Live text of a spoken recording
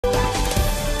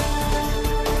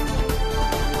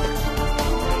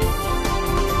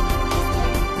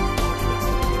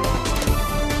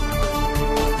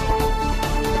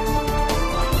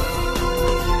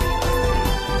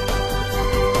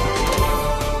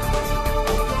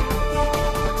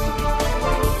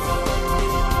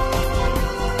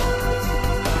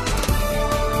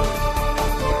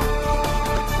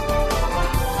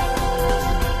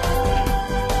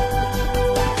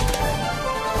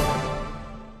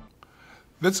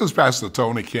This is Pastor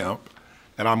Tony Kemp,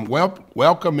 and I'm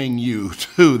welcoming you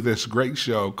to this great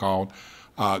show called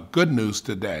Good News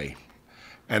Today.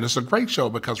 And it's a great show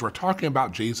because we're talking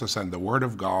about Jesus and the Word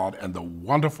of God and the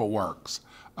wonderful works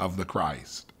of the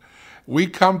Christ. We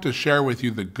come to share with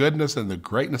you the goodness and the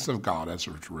greatness of God as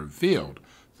it's revealed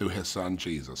through His Son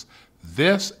Jesus.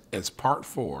 This is part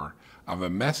 4 of a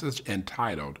message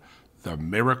entitled The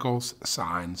Miracles,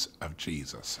 Signs of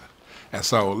Jesus. And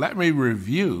so let me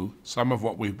review some of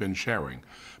what we've been sharing,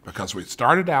 because we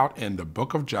started out in the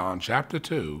book of John, chapter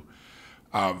 2,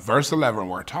 verse 11,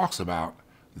 where it talks about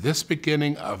this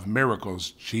beginning of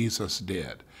miracles Jesus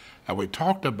did. And we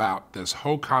talked about this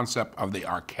whole concept of the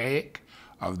archaic,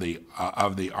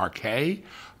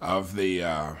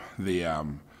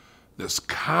 this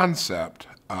concept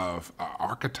of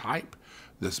archetype,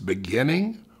 this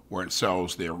beginning where it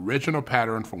shows the original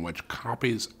pattern from which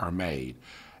copies are made.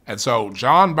 And so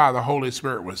John, by the Holy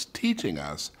Spirit, was teaching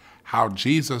us how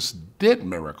Jesus did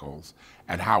miracles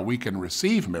and how we can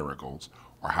receive miracles,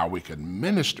 or how we can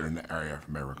minister in the area of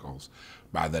miracles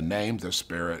by the name, the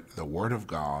Spirit, the Word of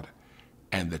God,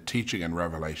 and the teaching and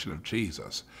revelation of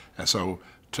Jesus. And so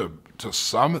to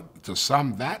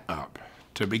sum that up,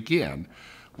 to begin,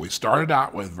 we started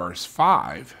out with verse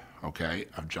 5, okay,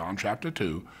 of John chapter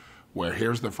 2, where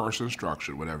here's the first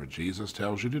instruction: whatever Jesus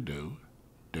tells you to do,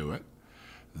 do it.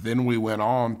 Then we went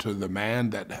on to the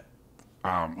man that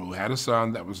who had a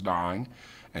son that was dying,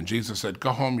 and Jesus said,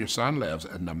 "Go home, your son lives,"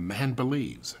 and the man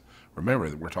believes.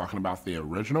 Remember, we're talking about the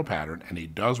original pattern, and he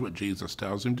does what Jesus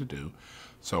tells him to do.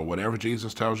 So whatever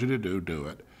Jesus tells you to do, do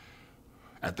it.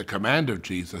 At the command of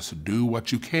Jesus, do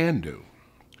what you can do.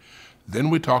 Then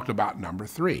we talked about number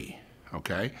 3,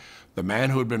 okay? The man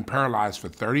who had been paralyzed for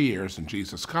 30 years, and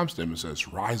Jesus comes to him and says,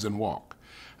 "Rise and walk."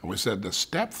 And we said the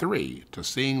step 3 to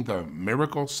seeing the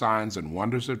miracles, signs, and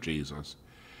wonders of Jesus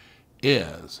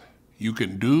is you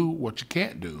can do what you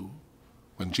can't do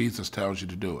when Jesus tells you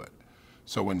to do it.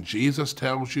 So when Jesus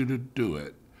tells you to do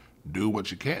it, do what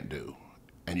you can't do,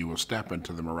 and you will step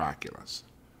into the miraculous.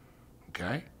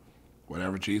 Okay?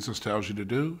 Whatever Jesus tells you to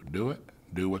do it.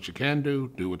 Do what you can do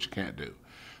what you can't do.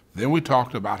 Then we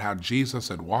talked about how Jesus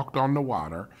had walked on the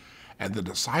water, and the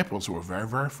disciples were very,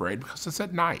 very afraid because it's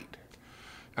at night.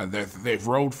 And they've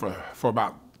rowed for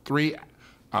about 3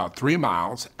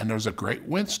 miles, and there's a great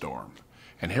windstorm.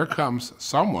 And here comes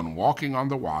someone walking on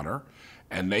the water,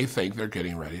 and they think they're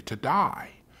getting ready to die,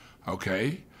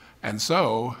 okay? And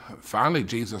so finally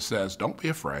Jesus says, "Don't be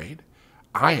afraid,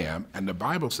 I am." And the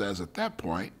Bible says at that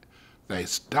point, they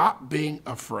stopped being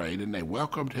afraid, and they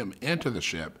welcomed him into the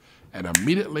ship, and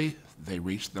immediately they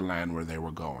reached the land where they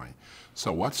were going.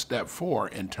 So what's step 4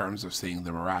 in terms of seeing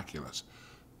the miraculous?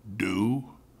 Do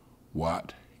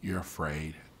what you're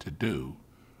afraid to do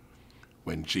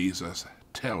when Jesus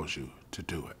tells you to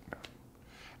do it,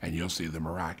 and you'll see the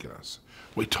miraculous.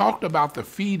 We talked about the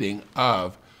feeding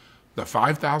of the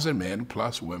 5,000 men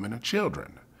plus women and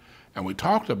children, and we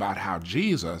talked about how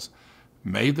Jesus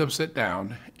made them sit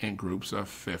down in groups of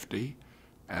 50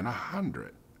 and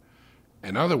 100.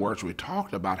 In other words, we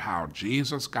talked about how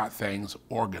Jesus got things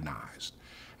organized,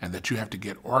 and that you have to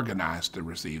get organized to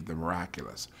receive the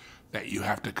miraculous, that you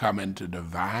have to come into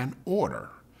divine order.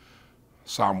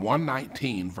 Psalm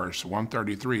 119, verse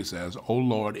 133 says, "O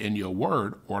Lord, in your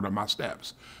word, order my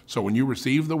steps." So when you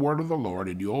receive the word of the Lord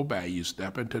and you obey, you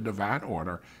step into divine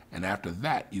order, and after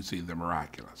that, you see the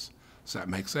miraculous. Does that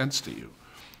make sense to you?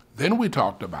 Then we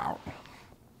talked about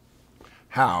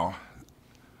how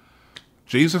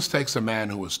Jesus takes a man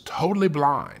who was totally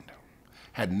blind,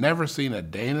 had never seen a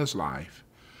day in his life,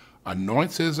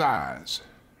 anoints his eyes,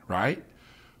 right,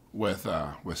 with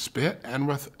spit and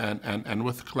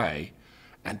with clay,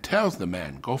 and tells the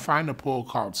man, "Go find a pool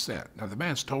called Sent." Now the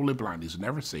man's totally blind; he's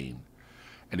never seen,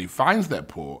 and he finds that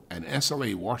pool, and instantly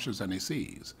he washes and he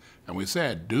sees. And we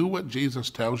said, do what Jesus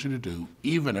tells you to do,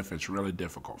 even if it's really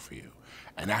difficult for you,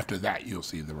 and after that you'll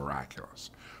see the miraculous.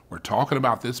 We're talking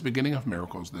about this beginning of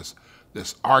miracles, this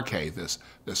arche,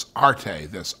 this arte,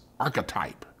 this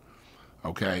archetype,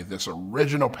 okay, this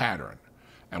original pattern.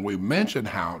 And we mentioned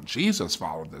how Jesus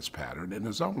followed this pattern in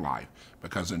his own life,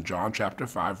 because in John chapter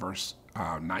 5, verse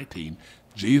 19,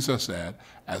 Jesus said,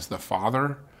 as the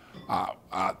Father,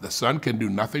 the Son can do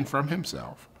nothing from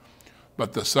himself,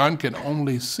 but the Son can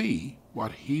only see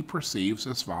what he perceives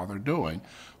his Father doing.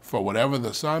 For whatever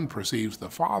the Son perceives the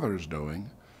Father is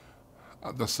doing,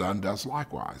 the Son does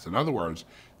likewise. In other words,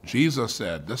 Jesus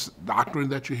said, this doctrine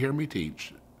that you hear me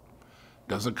teach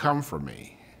doesn't come from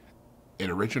me. It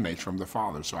originates from the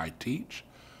Father. So I teach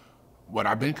what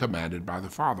I've been commanded by the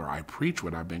Father. I preach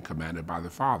what I've been commanded by the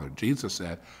Father. Jesus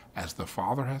said, as the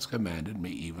Father has commanded me,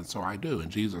 even so I do.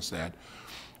 And Jesus said,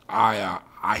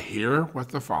 I hear what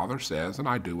the Father says, and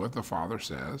I do what the Father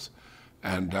says.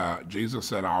 And Jesus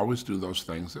said, I always do those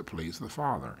things that please the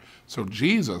Father. So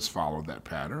Jesus followed that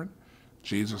pattern.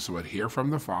 Jesus would hear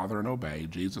from the Father and obey.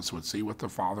 Jesus would see what the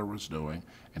Father was doing,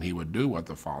 and he would do what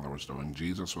the Father was doing.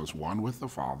 Jesus was one with the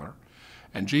Father.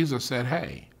 And Jesus said,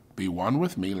 hey, be one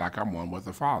with me like I'm one with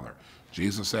the Father.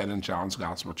 Jesus said in John's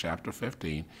Gospel, chapter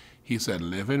 15, he said,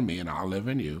 live in me and I'll live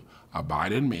in you.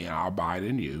 Abide in me and I'll abide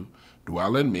in you.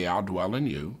 Dwell in me, I'll dwell in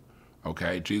you.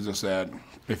 Okay, Jesus said,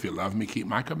 if you love me, keep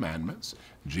my commandments.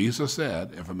 Jesus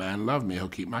said, if a man love me, he'll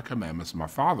keep my commandments. My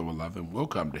Father will love him, we'll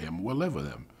come to him, and we'll live with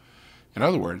him. In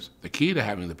other words, the key to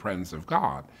having the presence of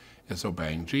God is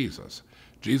obeying Jesus.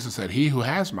 Jesus said, he who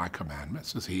has my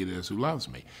commandments is he it is who loves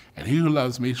me. And he who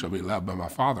loves me shall be loved by my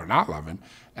Father, and I love him.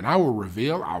 And I will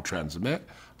reveal, I'll transmit,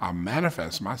 I'll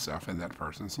manifest myself in that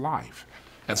person's life.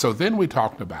 And so then we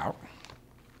talked about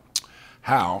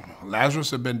how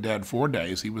Lazarus had been dead 4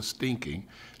 days. He was stinking.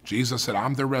 Jesus said,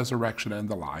 I'm the resurrection and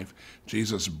the life.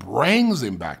 Jesus brings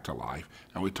him back to life.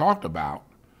 And we talked about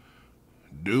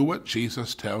do what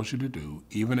Jesus tells you to do,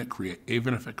 even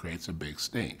if it creates a big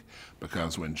stink.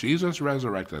 Because when Jesus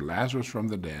resurrected Lazarus from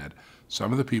the dead,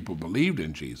 some of the people believed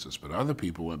in Jesus, but other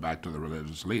people went back to the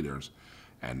religious leaders.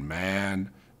 And man,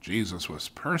 Jesus was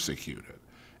persecuted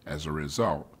as a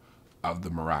result of the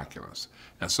miraculous.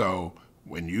 And so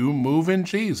when you move in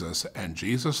Jesus and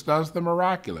Jesus does the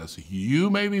miraculous, you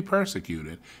may be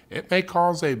persecuted. It may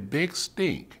cause a big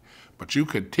stink, but you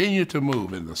continue to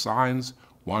move in the signs,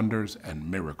 wonders, and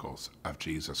miracles of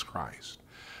Jesus Christ.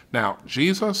 Now,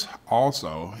 Jesus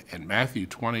also, in Matthew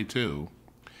 22,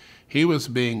 he was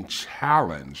being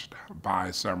challenged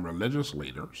by some religious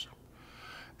leaders.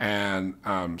 And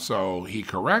so he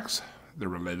corrects the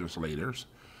religious leaders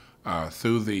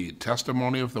through the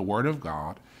testimony of the Word of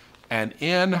God. And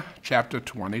in chapter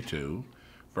 22,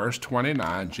 verse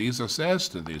 29, Jesus says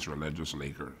to these religious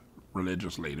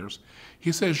leaders,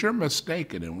 he says, you're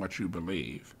mistaken in what you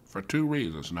believe for two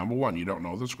reasons. Number one, you don't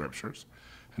know the scriptures.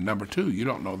 And number two, you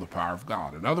don't know the power of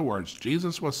God. In other words,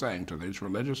 Jesus was saying to these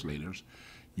religious leaders,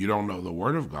 you don't know the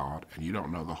Word of God and you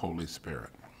don't know the Holy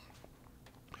Spirit.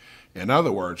 In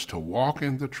other words, to walk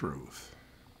in the truth,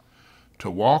 to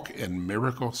walk in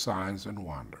miracle signs and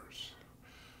wonders,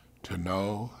 to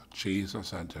know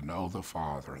Jesus and to know the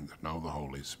Father and to know the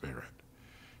Holy Spirit,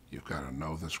 you've got to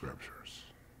know the scriptures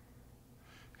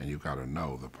and you've got to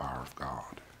know the power of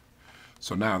God.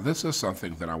 So now this is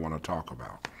something that I want to talk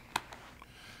about.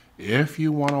 If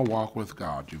you want to walk with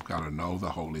God, you've got to know the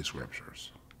Holy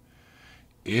Scriptures.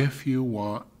 If you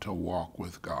want to walk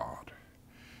with God,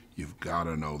 you've got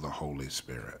to know the Holy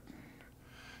Spirit.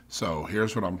 So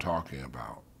here's what I'm talking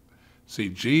about. See,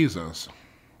 Jesus,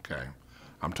 okay,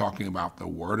 I'm talking about the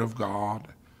Word of God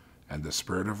and the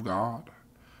Spirit of God.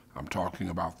 I'm talking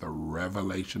about the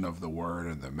revelation of the Word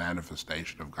and the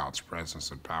manifestation of God's presence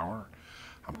and power.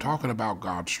 I'm talking about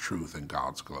God's truth and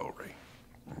God's glory,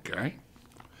 okay?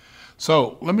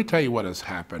 So let me tell you what has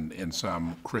happened in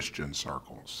some Christian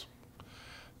circles.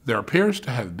 There appears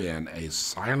to have been a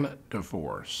silent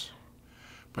divorce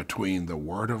between the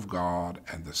Word of God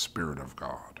and the Spirit of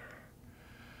God,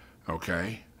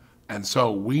 okay? And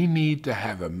so we need to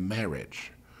have a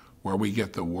marriage where we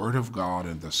get the Word of God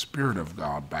and the Spirit of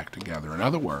God back together. In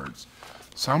other words,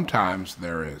 sometimes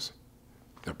there is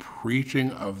the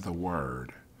preaching of the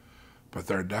Word, but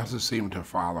there doesn't seem to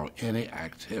follow any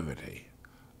activity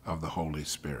of the Holy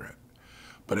Spirit.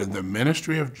 But in the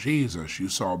ministry of Jesus, you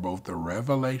saw both the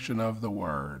revelation of the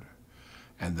Word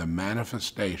and the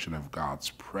manifestation of God's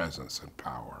presence and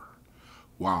power.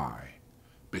 Why?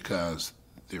 Because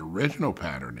the original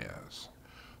pattern is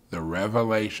the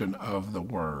revelation of the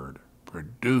Word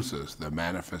produces the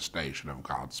manifestation of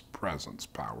God's presence,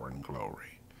 power, and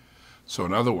glory. So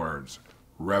in other words,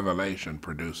 revelation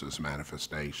produces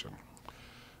manifestation.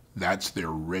 That's the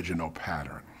original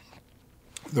pattern.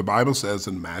 The Bible says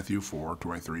in Matthew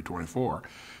 4:23-24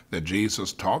 that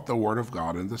Jesus taught the Word of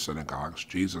God in the synagogues.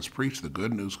 Jesus preached the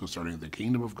good news concerning the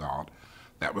kingdom of God.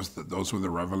 Those were the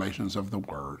revelations of the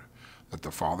Word that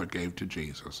the Father gave to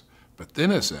Jesus. But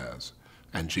then it says,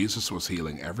 and Jesus was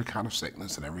healing every kind of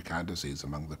sickness and every kind of disease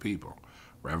among the people.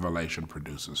 Revelation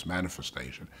produces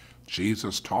manifestation.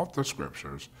 Jesus taught the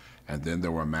scriptures, and then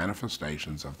there were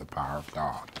manifestations of the power of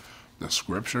God. The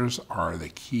scriptures are the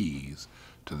keys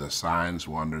to the signs,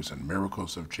 wonders, and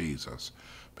miracles of Jesus,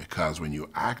 because when you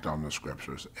act on the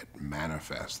scriptures, it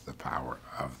manifests the power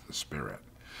of the Spirit.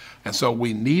 And so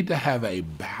we need to have a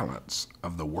balance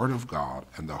of the Word of God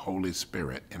and the Holy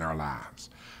Spirit in our lives.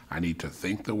 I need to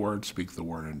think the Word, speak the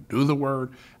Word, and do the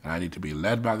Word, and I need to be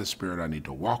led by the Spirit. I need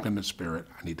to walk in the Spirit.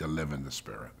 I need to live in the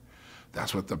Spirit.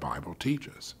 That's what the Bible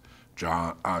teaches.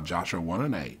 Joshua 1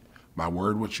 and 8, my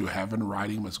word which you have in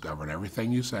writing must govern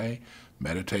everything you say.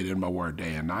 Meditate in my word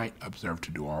day and night. Observe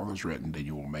to do all that's written, then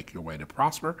you will make your way to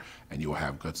prosper, and you will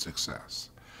have good success.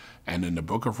 And in the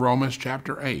book of Romans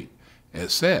chapter 8,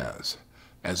 it says,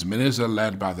 as many as are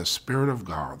led by the Spirit of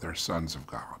God, they're sons of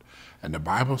God. And the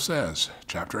Bible says,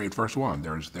 chapter 8, verse 1,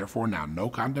 there is therefore now no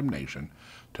condemnation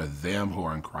to them who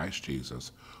are in Christ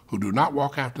Jesus, who do not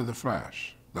walk after the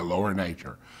flesh, the lower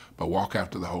nature, but walk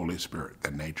after the Holy Spirit,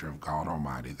 the nature of God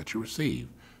Almighty, that you receive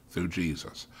through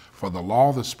Jesus. For the law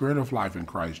of the Spirit of life in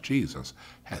Christ Jesus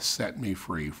has set me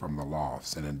free from the law of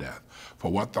sin and death.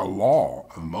 For what the law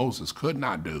of Moses could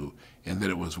not do, in that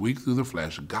it was weak through the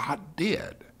flesh, God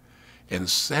did in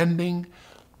sending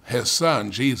his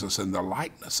Son, Jesus, in the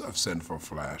likeness of sinful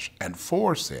flesh. And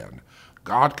for sin,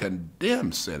 God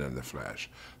condemned sin in the flesh,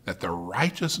 that the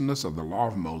righteousness of the law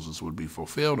of Moses would be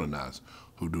fulfilled in us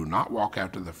who do not walk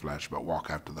after the flesh, but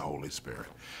walk after the Holy Spirit.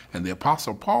 And the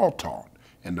Apostle Paul taught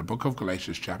in the book of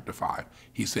Galatians chapter 5,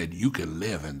 he said, you can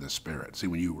live in the Spirit. See,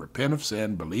 when you repent of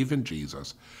sin, believe in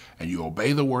Jesus, and you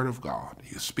obey the Word of God,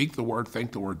 you speak the Word,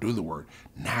 think the Word, do the Word,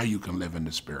 now you can live in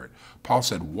the Spirit. Paul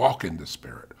said, walk in the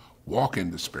Spirit. Walk in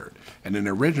the Spirit. And in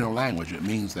the original language, it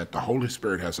means that the Holy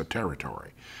Spirit has a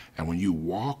territory. And when you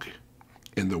walk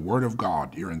in the Word of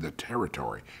God, you're in the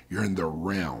territory. You're in the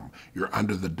realm. You're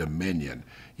under the dominion.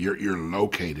 You're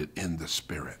located in the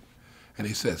Spirit. And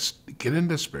he says, get in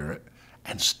the Spirit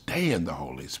and stay in the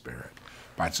Holy Spirit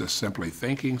by just simply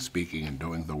thinking, speaking, and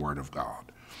doing the Word of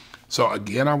God. So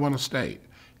again, I want to state,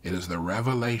 it is the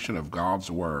revelation of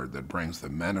God's Word that brings the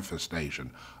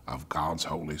manifestation of God's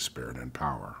Holy Spirit and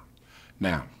power.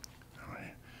 Now,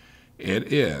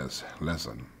 it is,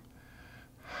 listen,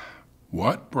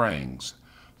 what brings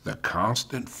the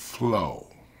constant flow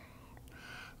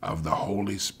of the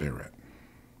Holy Spirit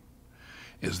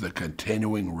is the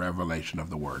continuing revelation of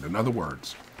the Word. In other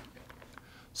words,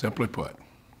 simply put,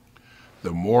 the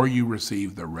more you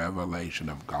receive the revelation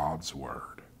of God's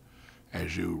Word,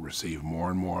 as you receive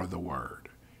more and more of the Word,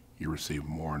 you receive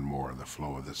more and more of the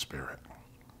flow of the Spirit.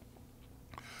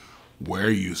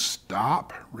 Where you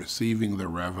stop receiving the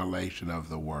revelation of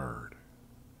the Word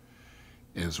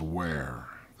is where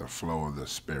the flow of the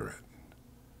Spirit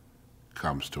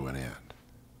comes to an end.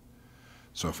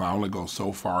 So if I only go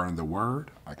so far in the Word,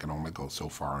 I can only go so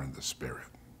far in the Spirit.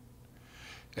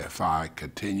 If I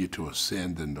continue to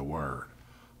ascend in the Word,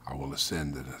 I will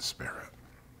ascend in the Spirit.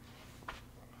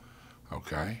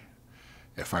 Okay?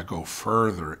 If I go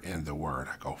further in the Word,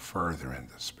 I go further in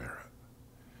the Spirit.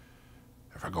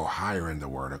 If I go higher in the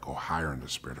Word, I go higher in the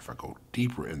Spirit. If I go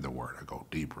deeper in the Word, I go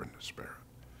deeper in the Spirit.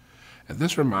 And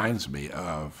this reminds me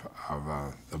of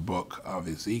the book of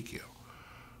Ezekiel,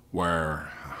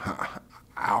 where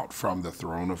out from the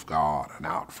throne of God and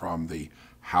out from the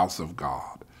house of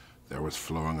God, there was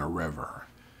flowing a river.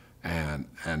 And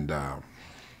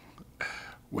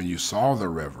when you saw the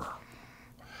river,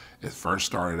 it first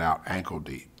started out ankle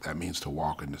deep. That means to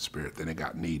walk in the Spirit. Then it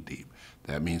got knee deep.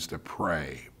 That means to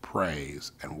pray,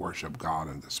 praise, and worship God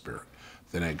in the Spirit.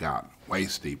 Then it got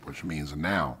waist deep, which means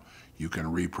now you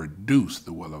can reproduce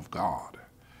the will of God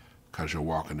because you're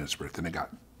walking in the Spirit. Then it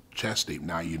got chest deep.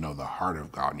 Now you know the heart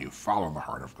of God, and you follow the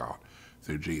heart of God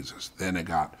through Jesus. Then it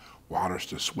got waters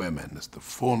to swim in. It's the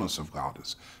fullness of God.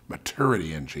 It's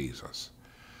maturity in Jesus.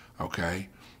 Okay?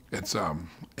 It's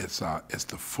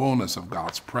the fullness of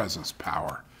God's presence,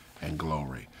 power, and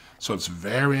glory. So it's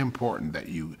very important that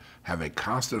you have a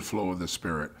constant flow of the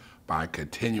Spirit by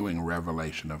continuing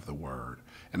revelation of the Word.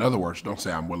 In other words, don't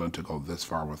say, I'm willing to go this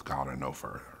far with God and no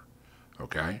further.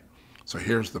 Okay? So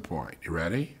here's the point. You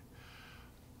ready?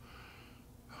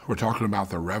 We're talking about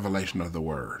the revelation of the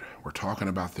Word. We're talking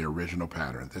about the original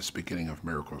pattern. This beginning of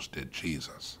miracles did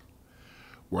Jesus.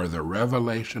 Where the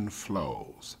revelation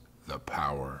flows, the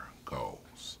power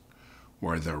goes.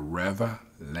 Where the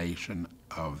revelation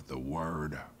of the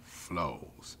Word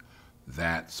flows,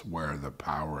 that's where the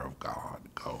power of God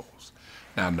goes.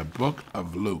 Now in the book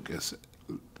of Luke,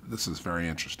 this is very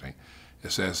interesting.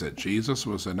 It says that Jesus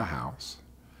was in a house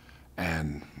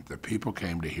and the people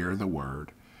came to hear the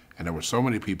Word, and there were so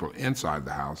many people inside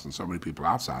the house and so many people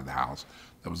outside the house.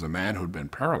 There was a man who'd been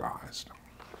paralyzed.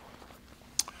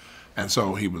 And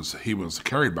so he was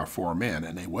carried by 4 men,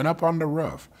 and they went up on the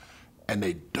roof, and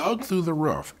they dug through the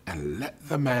roof and let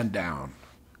the man down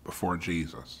before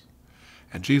Jesus.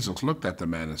 And Jesus looked at the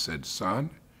man and said, son,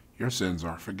 your sins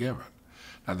are forgiven.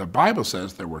 Now, the Bible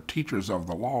says there were teachers of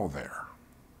the law there,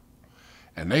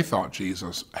 and they thought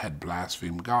Jesus had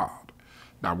blasphemed God.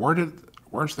 Now,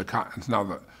 where's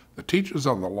the teachers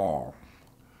of the law?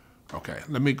 Okay,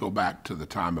 let me go back to the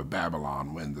time of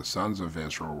Babylon when the sons of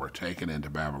Israel were taken into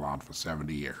Babylon for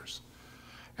 70 years.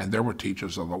 And there were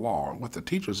teachers of the law. And what the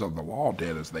teachers of the law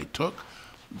did is they took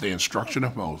the instruction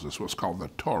of Moses, what's called the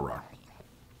Torah,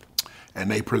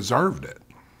 and they preserved it.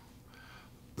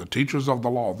 The teachers of the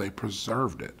law, they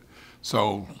preserved it.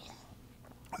 So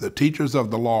the teachers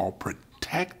of the law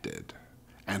protected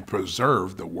and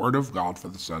preserved the word of God for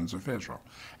the sons of Israel.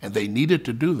 And they needed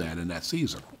to do that in that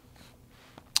season.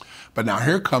 But now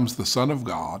here comes the Son of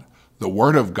God, the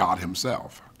Word of God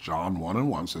himself. John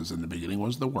 1:1 says, in the beginning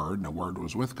was the Word, and the Word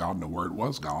was with God, and the Word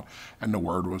was God, and the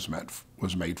Word was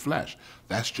made flesh.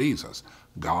 That's Jesus.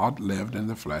 God lived in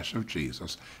the flesh of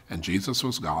Jesus, and Jesus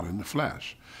was God in the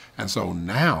flesh. And so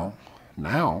now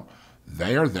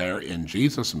they are there in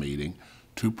Jesus' meeting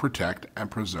to protect and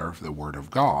preserve the Word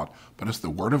of God, but it's the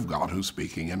Word of God who's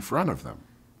speaking in front of them.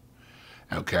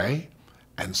 Okay?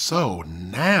 And so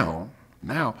now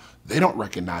they don't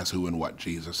recognize who and what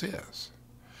Jesus is.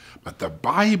 But the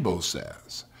Bible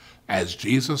says, as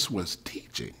Jesus was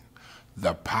teaching,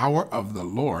 the power of the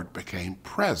Lord became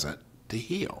present to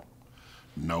heal.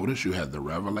 Notice you had the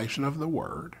revelation of the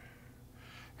Word,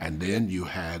 and then you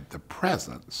had the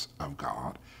presence of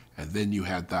God, and then you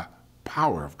had the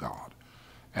power of God.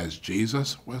 As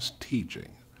Jesus was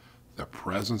teaching, the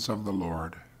presence of the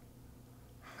Lord,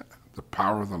 the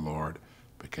power of the Lord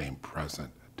became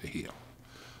present to heal.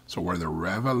 So where the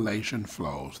revelation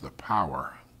flows, the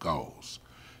power goes.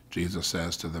 Jesus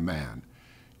says to the man,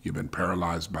 you've been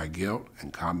paralyzed by guilt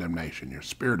and condemnation. Your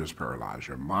spirit is paralyzed.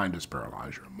 Your mind is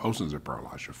paralyzed. Your emotions are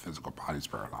paralyzed. Your physical body is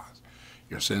paralyzed.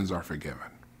 Your sins are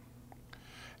forgiven.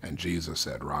 And Jesus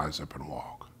said, rise up and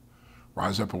walk.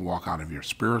 Rise up and walk out of your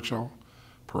spiritual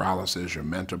paralysis, your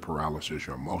mental paralysis,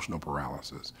 your emotional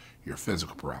paralysis, your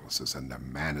physical paralysis, and the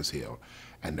man is healed.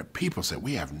 And the people said,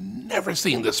 we have never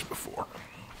seen this before.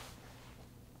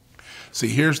 See,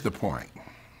 here's the point.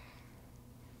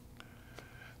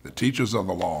 The teachers of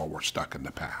the law were stuck in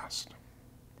the past.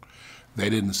 They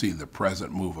didn't see the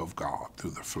present move of God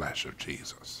through the flesh of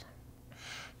Jesus.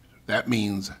 That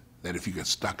means that if you get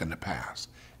stuck in the past,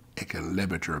 it can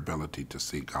limit your ability to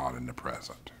see God in the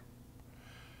present.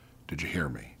 Did you hear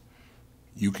me?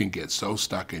 You can get so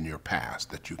stuck in your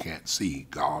past that you can't see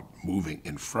God moving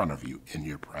in front of you in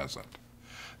your present.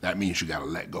 That means you got to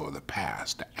let go of the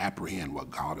past to apprehend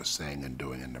what God is saying and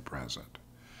doing in the present.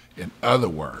 In other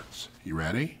words, you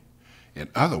ready? In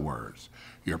other words,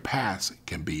 your past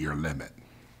can be your limit.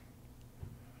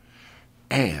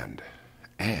 And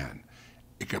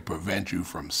it can prevent you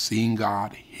from seeing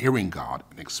God, hearing God,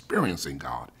 and experiencing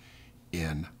God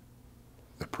in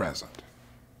the present.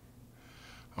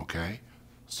 Okay?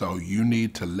 So you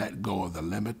need to let go of the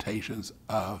limitations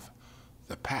of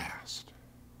the past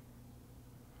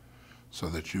so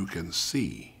that you can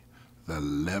see the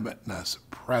limitless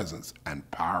presence and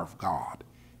power of God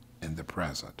in the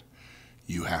present.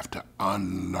 You have to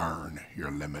unlearn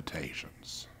your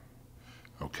limitations.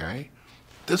 Okay?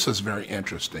 This is very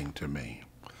interesting to me.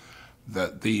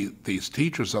 That these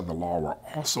teachers of the law were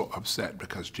also upset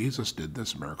because Jesus did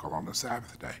this miracle on the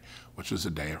Sabbath day, which is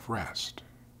a day of rest.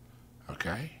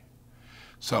 Okay?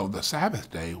 So the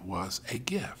Sabbath day was a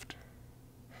gift.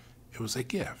 It was a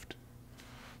gift.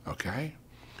 Okay?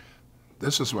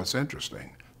 This is what's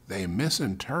interesting. They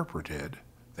misinterpreted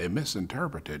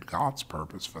God's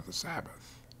purpose for the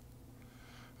Sabbath.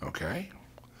 Okay?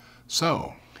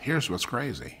 So, here's what's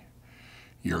crazy.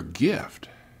 Your gift,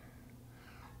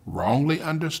 wrongly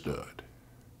understood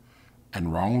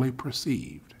and wrongly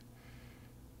perceived,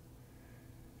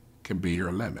 can be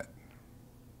your limit.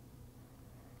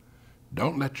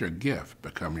 Don't let your gift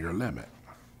become your limit.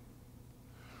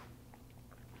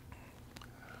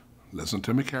 Listen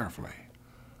to me carefully.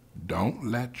 Don't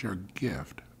let your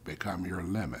gift become your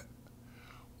limit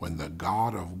when the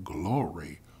God of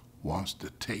glory wants to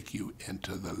take you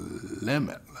into the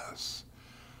limitless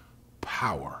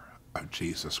power of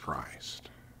Jesus Christ.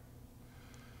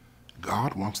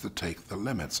 God wants to take the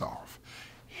limits off.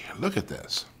 Look at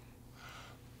this.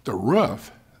 The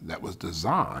roof that was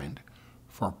designed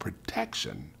for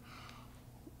protection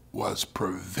was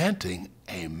preventing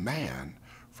a man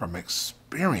from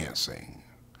experiencing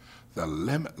the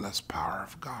limitless power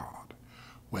of God.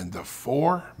 When the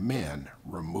 4 men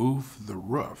removed the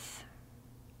roof,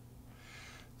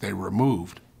 they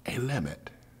removed a limit.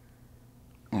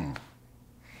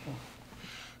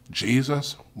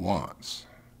 Jesus wants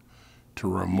to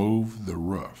remove the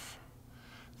roof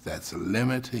that's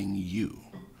limiting you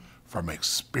from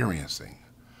experiencing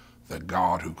the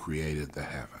God who created the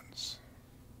heavens.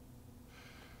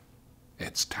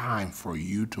 It's time for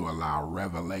you to allow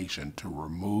revelation to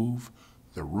remove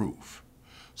the roof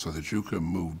so that you can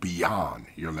move beyond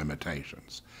your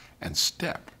limitations and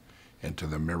step into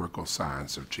the miracle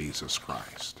signs of Jesus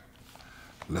Christ.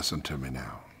 Listen to me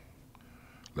now.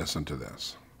 Listen to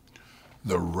this.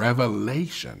 The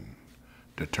revelation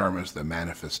determines the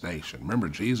manifestation. Remember,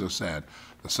 Jesus said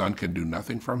the Son can do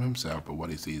nothing from himself but what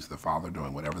he sees the Father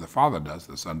doing. Whatever the Father does,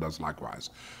 the Son does likewise.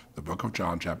 The book of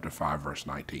John, chapter 5, verse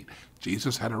 19.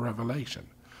 Jesus had a revelation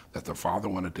that the Father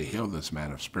wanted to heal this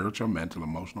man of spiritual, mental,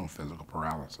 emotional, and physical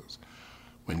paralysis.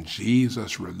 When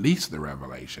Jesus released the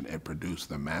revelation, it produced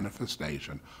the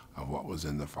manifestation of what was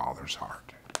in the Father's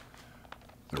heart.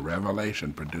 The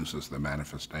revelation produces the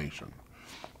manifestation.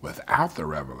 Without the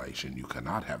revelation, you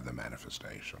cannot have the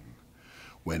manifestation.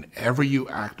 Whenever you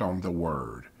act on the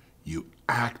Word, you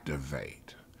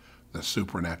activate the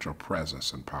supernatural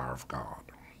presence and power of God.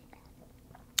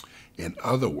 In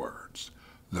other words,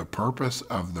 the purpose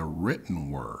of the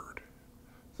written Word,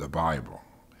 the Bible,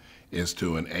 is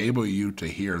to enable you to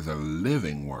hear the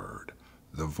living Word,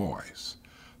 the voice,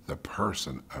 the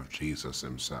person of Jesus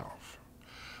himself.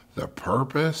 The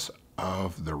purpose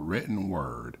of the written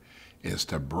Word is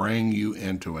to bring you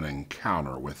into an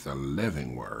encounter with the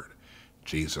living Word,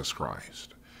 Jesus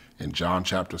Christ. In John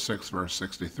chapter 6, verse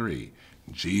 63,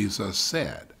 Jesus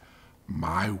said,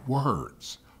 "My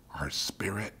words are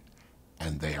spirit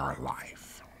and they are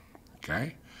life."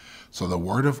 Okay? So the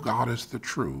Word of God is the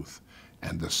truth,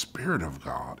 and the Spirit of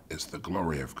God is the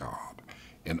glory of God.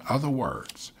 In other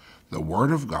words, the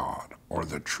Word of God, or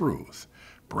the truth,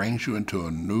 brings you into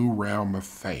a new realm of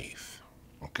faith.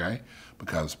 Okay?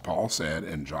 Because Paul said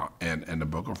in the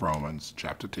book of Romans,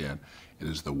 chapter 10, it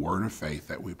is the word of faith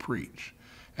that we preach,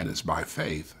 and it's by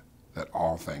faith that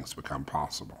all things become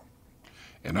possible.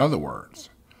 In other words,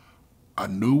 a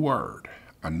new word,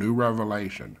 a new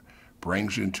revelation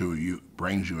brings you into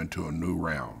a new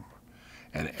realm,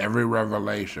 and every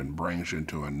revelation brings you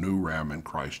into a new realm in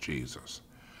Christ Jesus.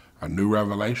 A new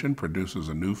revelation produces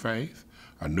a new faith.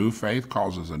 A new faith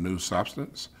causes a new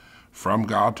substance from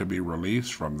God to be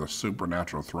released from the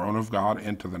supernatural throne of God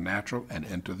into the natural and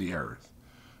into the earth.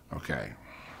 Okay.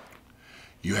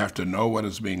 You have to know what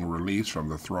is being released from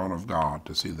the throne of God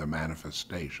to see the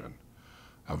manifestation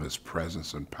of his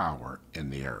presence and power in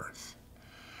the earth.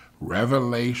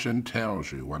 Revelation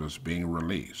tells you what is being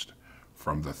released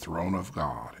from the throne of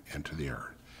God into the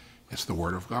earth. It's the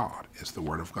Word of God. It's the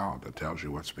Word of God that tells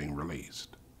you what's being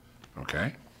released.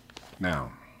 Okay?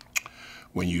 Now,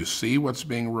 when you see what's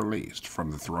being released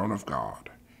from the throne of God,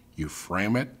 you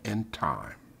frame it in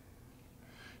time.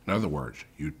 In other words,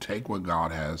 you take what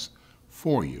God has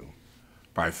for you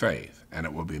by faith, and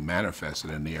it will be manifested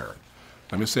in the earth.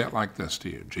 Let me say it like this to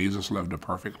you. Jesus lived a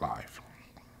perfect life.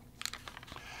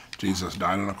 Jesus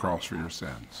died on a cross for your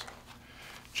sins.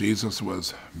 Jesus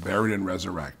was buried and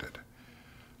resurrected.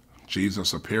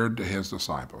 Jesus appeared to his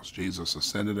disciples. Jesus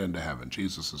ascended into heaven.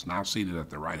 Jesus is now seated at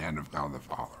the right hand of God the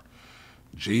Father.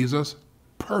 Jesus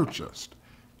purchased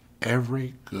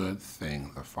every good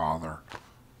thing the Father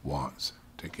wants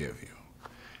to give you.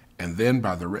 And then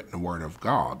by the written word of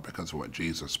God, because of what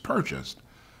Jesus purchased,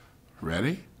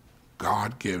 ready?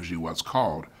 God gives you what's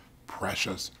called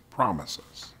precious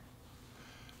promises.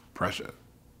 Precious,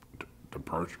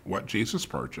 what Jesus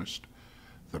purchased,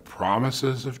 the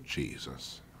promises of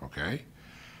Jesus, okay?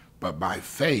 But by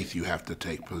faith, you have to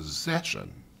take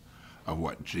possession of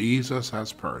what Jesus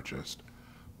has purchased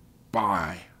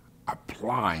by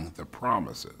applying the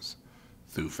promises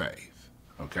through faith,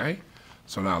 okay?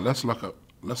 So now let's look at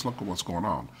what's going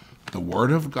on. The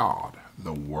Word of God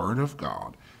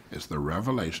is the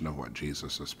revelation of what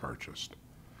Jesus has purchased.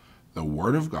 The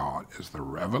Word of God is the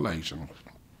revelation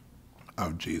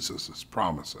of Jesus'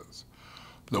 promises.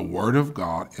 The Word of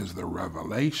God is the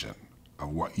revelation of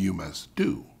what you must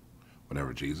do.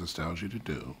 Whatever Jesus tells you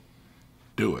to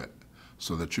do it,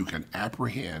 so that you can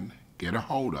apprehend, get a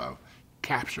hold of,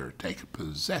 capture, take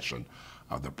possession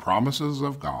of the promises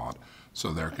of God,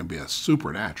 so there can be a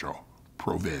supernatural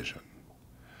provision.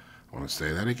 I want to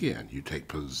say that again. You take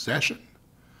possession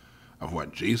of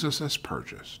what Jesus has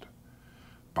purchased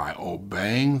by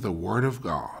obeying the Word of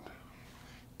God,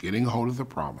 getting a hold of the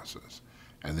promises,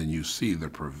 and then you see the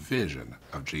provision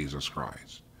of Jesus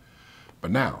Christ. But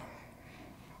now,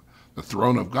 the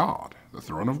throne of God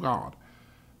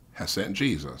has sent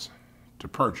Jesus to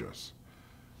purchase,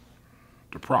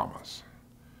 to promise,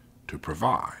 to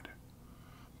provide.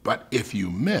 But if you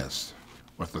miss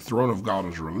what the throne of God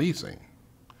is releasing,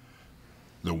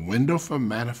 The window for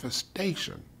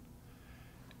manifestation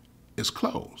is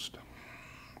closed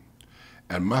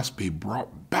and must be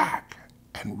brought back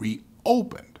and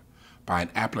reopened by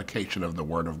an application of the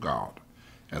Word of God,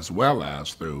 as well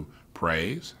as through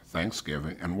praise,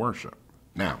 thanksgiving, and worship.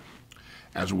 Now,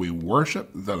 as we worship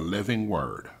the living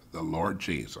Word, the Lord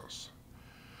Jesus,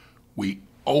 we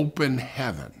open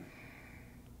heaven,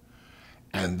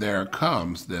 and there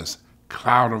comes this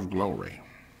cloud of glory,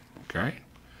 okay?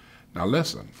 Now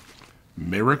listen,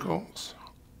 miracles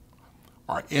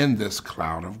are in this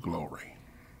cloud of glory.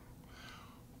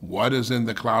 What is in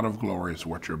the cloud of glory is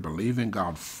what you're believing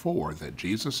God for, that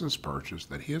Jesus has purchased,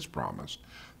 that he has promised,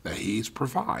 that he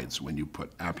provides when you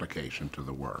put application to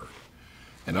the Word.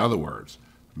 In other words,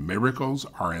 miracles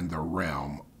are in the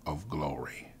realm of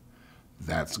glory.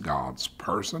 That's God's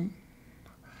person,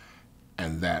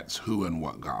 and that's who and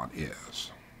what God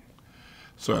is.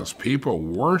 So as people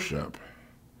worship,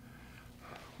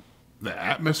 the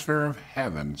atmosphere of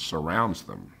heaven surrounds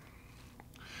them,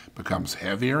 becomes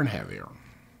heavier and heavier.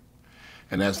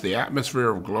 And as the atmosphere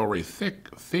of glory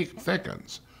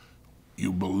thickens,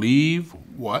 you believe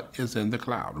what is in the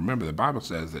cloud. Remember, the Bible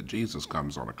says that Jesus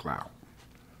comes on a cloud,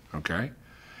 okay?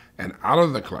 And out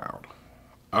of the cloud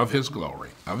of his glory,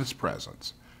 of his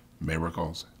presence,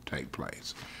 miracles take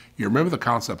place. You remember the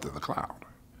concept of the cloud.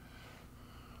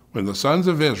 When the sons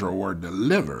of Israel were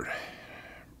delivered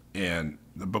in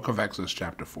the book of Exodus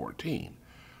chapter 14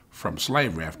 from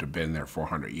slavery after being there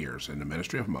 400 years in the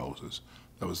ministry of Moses,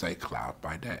 there was a cloud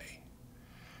by day.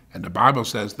 And the Bible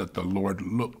says that the Lord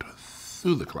looked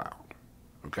through the cloud,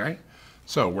 okay?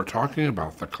 So we're talking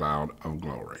about the cloud of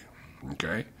glory,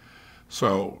 okay?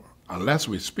 So unless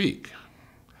we speak,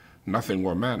 nothing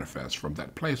will manifest from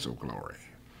that place of glory.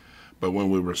 But when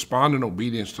we respond in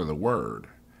obedience to the Word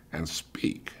and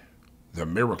speak, the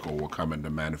miracle will come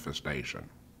into manifestation.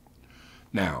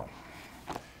 Now,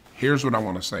 here's what I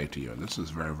want to say to you, and this is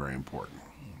very, very important.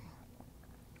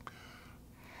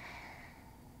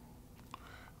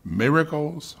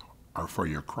 Miracles are for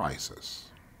your crisis.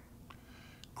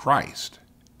 Christ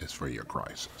is for your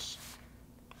crisis.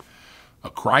 A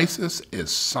crisis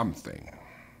is something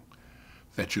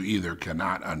that you either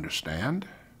cannot understand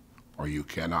or you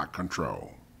cannot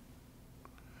control,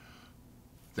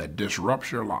 that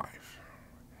disrupts your life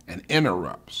and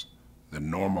interrupts the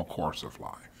normal course of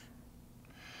life,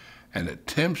 and it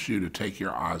tempts you to take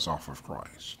your eyes off of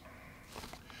Christ.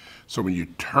 So when you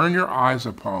turn your eyes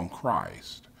upon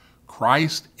Christ,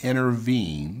 Christ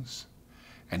intervenes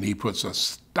and he puts a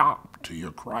stop to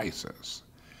your crisis.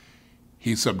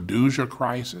 He subdues your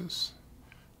crisis.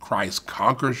 Christ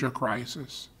conquers your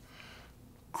crisis.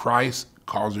 Christ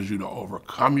causes you to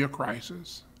overcome your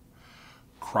crisis.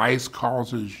 Christ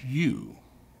causes you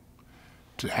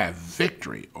to have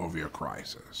victory over your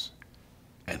crisis.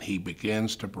 And he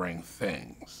begins to bring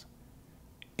things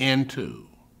into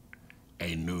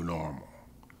a new normal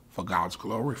for God's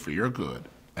glory, for your good,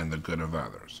 and the good of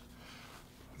others.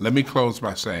 Let me close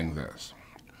by saying this.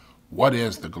 What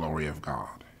is the glory of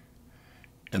God?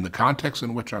 In the context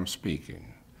in which I'm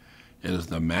speaking, it is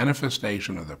the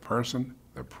manifestation of the person,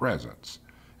 the presence,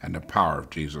 and the power of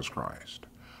Jesus Christ.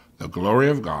 The glory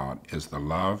of God is the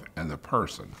love and the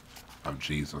person of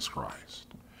Jesus Christ.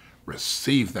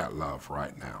 Receive that love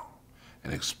right now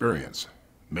and experience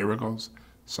miracles,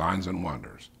 signs, and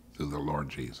wonders through the Lord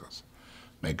Jesus.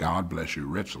 May God bless you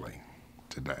richly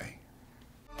today.